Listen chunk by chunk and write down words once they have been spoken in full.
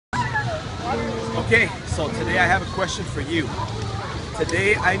Okay, so today I have a question for you.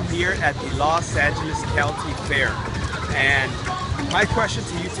 Today I'm here at the Los Angeles County Fair, and my question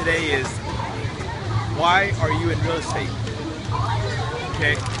to you today is, why are you in real estate?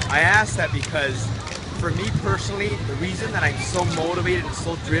 Okay, I ask that because for me personally, the reason that I'm so motivated and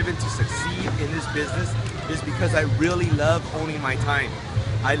so driven to succeed in this business is because I really love owning my time.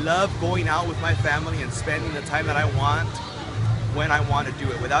 I love going out with my family and spending the time that I want when I want to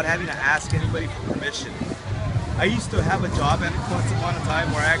do it without having to ask anybody for permission. I used to have a job at once upon a time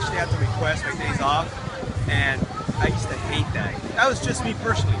where I actually had to request my days off, and I used to hate that. That was just me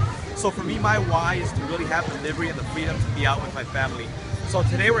personally. So for me, my why is to really have the liberty and the freedom to be out with my family. So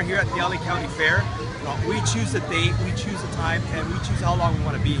today we're here at the LA County Fair. We choose the date, we choose the time, and we choose how long we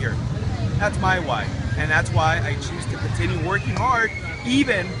want to be here. That's my why, and that's why I choose to continue working hard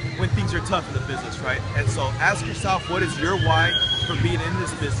even when things are tough in the business, right? And so ask yourself, what is your why for being in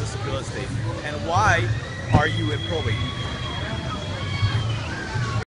this business of real estate? And why are you in probate?